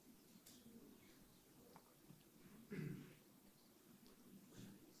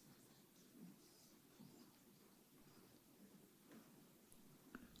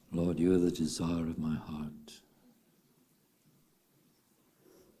 Lord, you are the desire of my heart.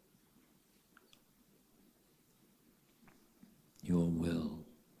 Your will,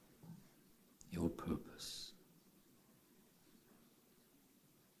 your purpose.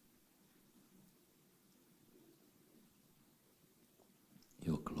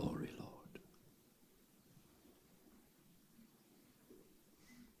 Your glory, Lord.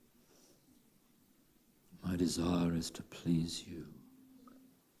 My desire is to please you,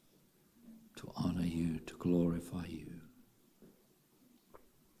 to honor you, to glorify you,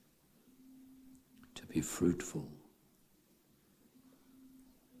 to be fruitful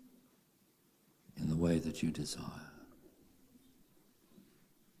in the way that you desire.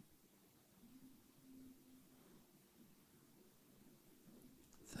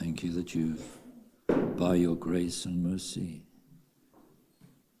 Thank you that you've, by your grace and mercy,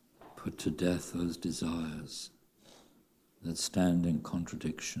 put to death those desires that stand in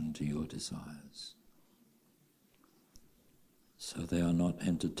contradiction to your desires. So they are not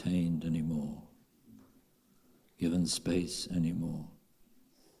entertained anymore, given space anymore.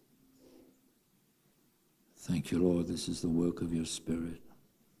 Thank you, Lord, this is the work of your Spirit,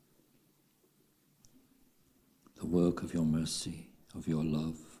 the work of your mercy, of your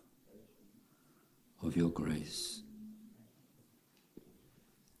love, of your grace,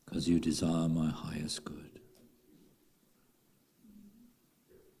 because you desire my highest good.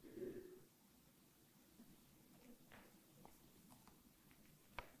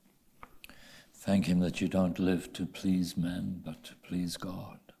 Thank him that you don't live to please men, but to please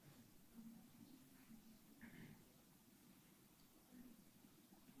God.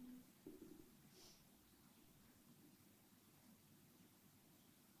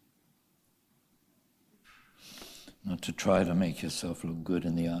 Not to try to make yourself look good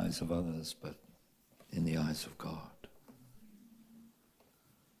in the eyes of others, but in the eyes of God.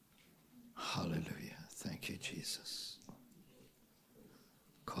 Hallelujah. Thank you, Jesus.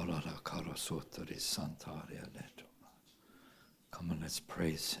 Come on, let's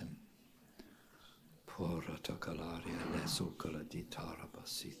praise him.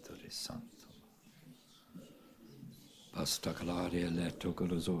 Pastacalaria letto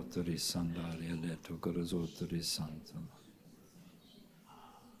golosotri sandaria letto golosotri santum.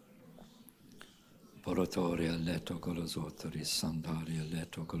 Poratoria letto golosotri sandaria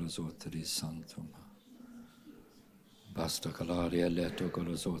letto golosotri santum. Pastacalaria letto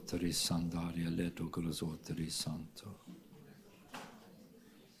golosotri sandaria letto golosotri santo.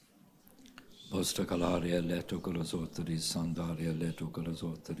 Pastacalaria letto golosotri sandaria letto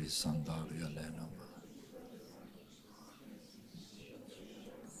golosotri sandaria lenum.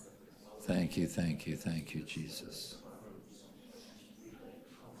 Thank you, thank you, thank you, Jesus.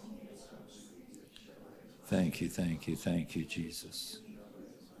 Thank you, thank you, thank you, Jesus.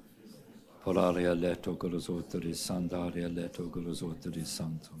 Polaria letto golosotri sandaria letto golosotri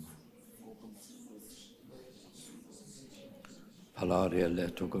santum. Polaria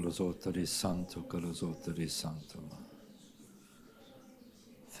letto golosotri santo golosotri santum.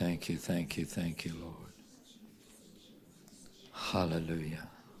 Thank you, Lord. Hallelujah.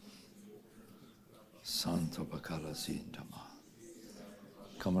 Santo Bacala Zindama.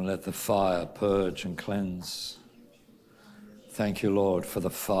 Come and let the fire purge and cleanse. Thank you, Lord, for the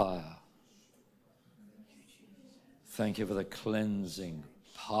fire. Thank you for the cleansing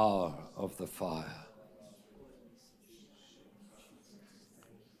power of the fire.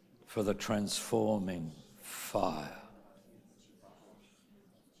 For the transforming fire.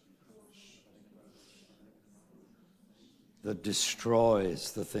 That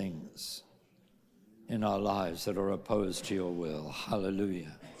destroys the things in our lives that are opposed to your will.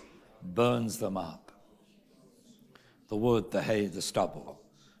 Hallelujah. Burns them up. The wood, the hay, the stubble.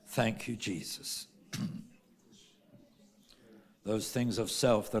 Thank you, Jesus. Those things of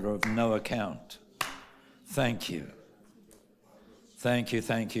self that are of no account. Thank you. Thank you,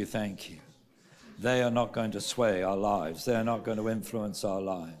 thank you, thank you. They are not going to sway our lives. They are not going to influence our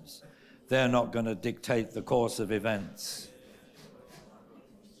lives. They are not going to dictate the course of events.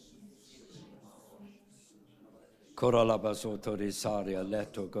 Coralabasotori saria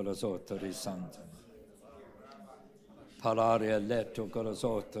letto golosotori santum. Palaria letto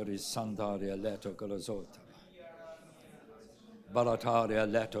golosotori sandaria letto golosota.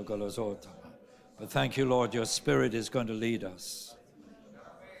 Balataria leto golozota. But thank you, Lord, your Spirit is going to lead us.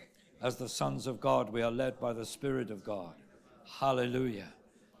 As the sons of God, we are led by the Spirit of God. Hallelujah.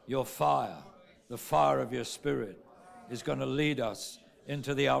 Your fire, the fire of your Spirit, is going to lead us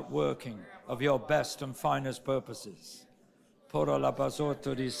into the outworking of your best and finest purposes. That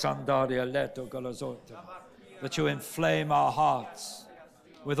you inflame our hearts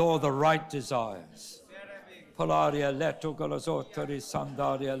with all the right desires. That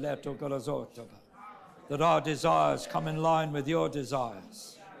our desires come in line with your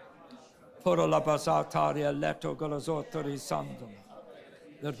desires.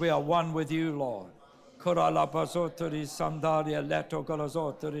 That we are one with you, Lord.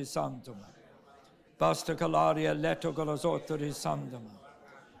 Basta calaria leto golosotri sandama.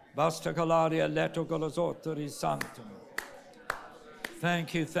 Basta calaria leto golosotri santama.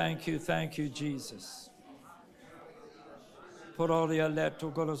 Thank you, thank you, thank you, Jesus. Pororia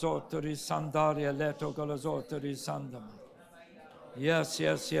leto golosotri sandaria leto golosotri sandama. Yes,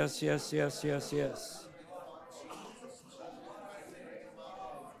 yes, yes, yes, yes, yes, yes.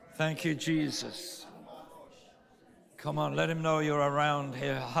 Thank you, Jesus. Come on, let him know you're around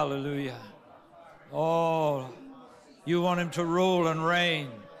here. Hallelujah. Oh, you want him to rule and reign.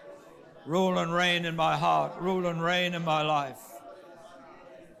 Rule and reign in my heart. Rule and reign in my life.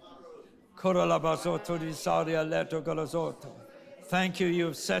 Thank you,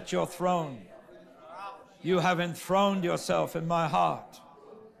 you've set your throne. You have enthroned yourself in my heart.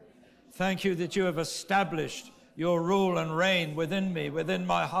 Thank you that you have established your rule and reign within me, within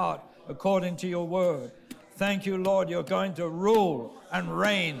my heart, according to your word. Thank you, Lord, you're going to rule and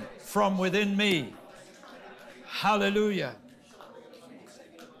reign from within me. Hallelujah.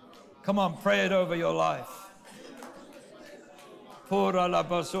 Come on, pray it over your life. You're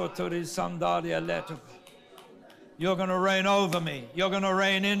going to reign over me. You're going to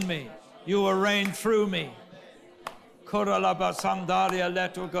reign in me. You will reign through me.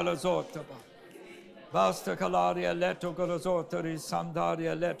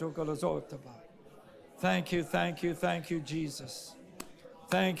 Thank you, thank you, thank you, Jesus.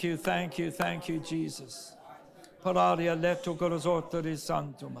 Thank you, thank you, thank you, Jesus.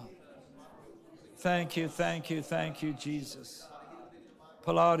 Thank you, thank you, thank you, Jesus.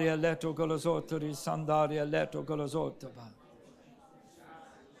 Palaria leto golosotri sandaria leto golosotaba.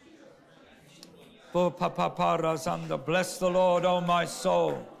 Bless the Lord, O my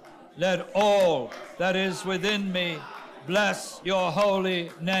soul. Let all that is within me bless your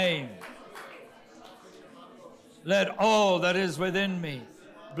holy name. Let all that is within me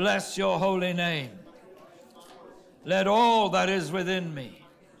bless your holy name. Let all that is within me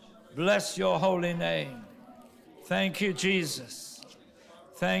bless your holy name. Thank you, Jesus.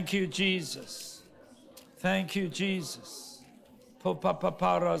 Thank you, Jesus. Thank you, Jesus.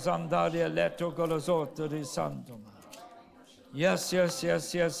 Yes, yes,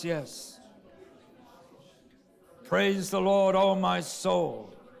 yes, yes, yes. Praise the Lord, O my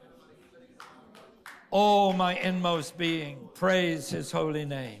soul. All my inmost being, praise his holy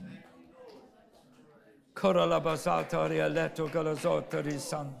name.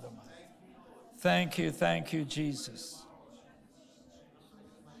 Thank you, Jesus.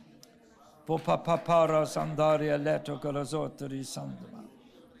 For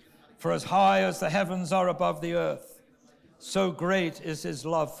as high as the heavens are above the earth, so great is his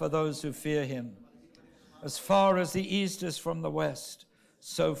love for those who fear him. As far as the east is from the west,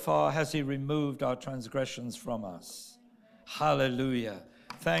 so far has he removed our transgressions from us. Hallelujah.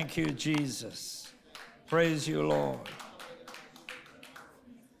 Thank you, Jesus. Praise you, Lord.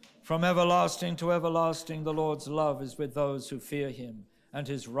 From everlasting to everlasting, the Lord's love is with those who fear him, and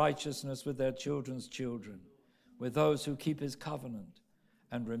his righteousness with their children's children, with those who keep his covenant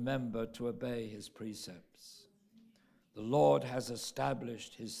and remember to obey his precepts. The Lord has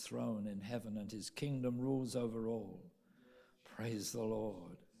established his throne in heaven, and his kingdom rules over all. Praise the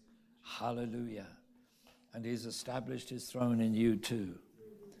Lord. Hallelujah. And he's established his throne in you too.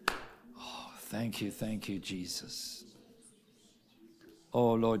 Oh, thank you, Jesus.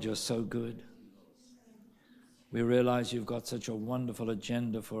 Oh, Lord, you're so good. We realize you've got such a wonderful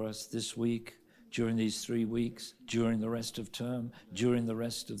agenda for us this week, during these 3 weeks, during the rest of term, during the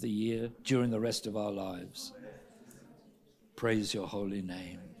rest of the year, during the rest of our lives. Praise your holy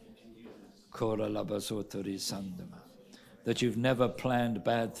name. That you've never planned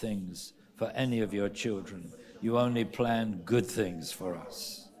bad things for any of your children. You only planned good things for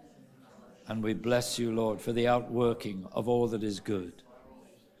us. And we bless you, Lord, for the outworking of all that is good.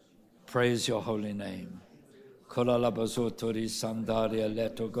 Praise your holy name.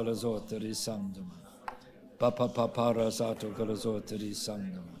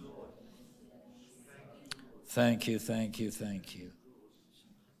 Thank you, thank you, thank you.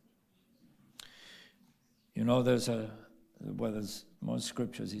 You know, there's more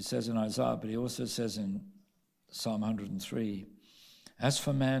scriptures. He says in Isaiah, but he also says in Psalm 103, as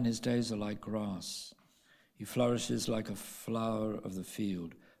for man, his days are like grass. He flourishes like a flower of the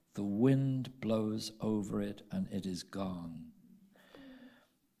field. The wind blows over it and it is gone.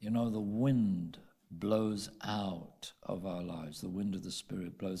 You know, the wind blows out of our lives. The wind of the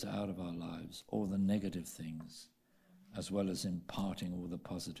Spirit blows out of our lives all the negative things, as well as imparting all the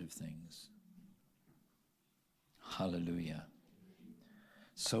positive things. Hallelujah.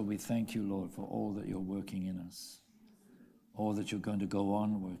 So we thank you, Lord, for all that you're working in us, all that you're going to go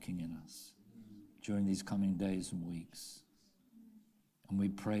on working in us during these coming days and weeks. And we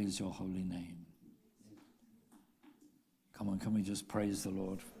praise your holy name. Come on, can we just praise the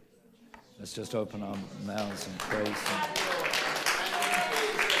Lord? Let's just open our mouths and praise him.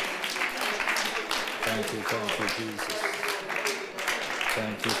 Thank you, Jesus.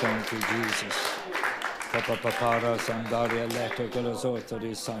 Thank you, Jesus.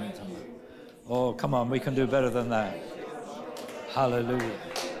 Oh, come on, we can do better than that. Hallelujah.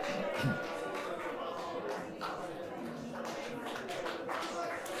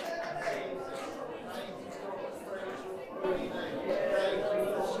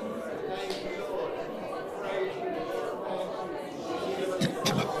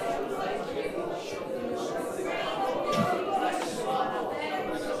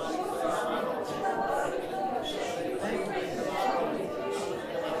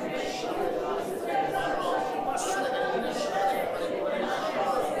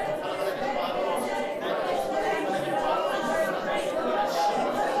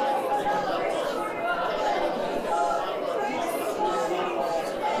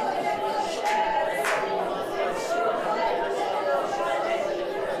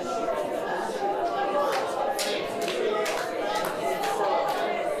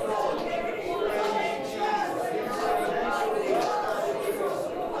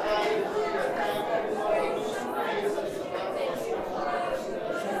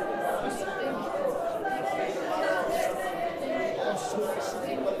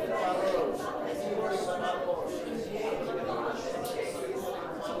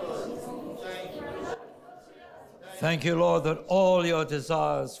 Thank you, Lord, that all your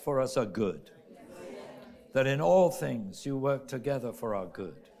desires for us are good, that in all things you work together for our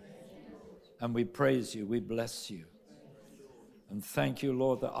good. And we praise you, we bless you. And thank you,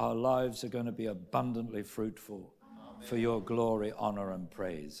 Lord, that our lives are going to be abundantly fruitful for your glory, honor, and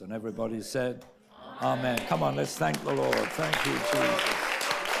praise. And everybody said, Amen. Come on, let's thank the Lord. Thank you, Jesus.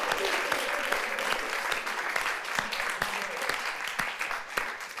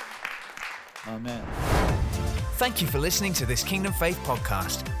 Amen. Thank you for listening to this Kingdom Faith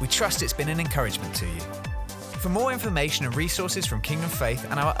podcast. We trust it's been an encouragement to you. For more information and resources from Kingdom Faith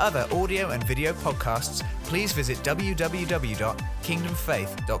and our other audio and video podcasts, please visit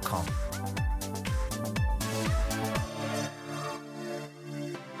www.kingdomfaith.com.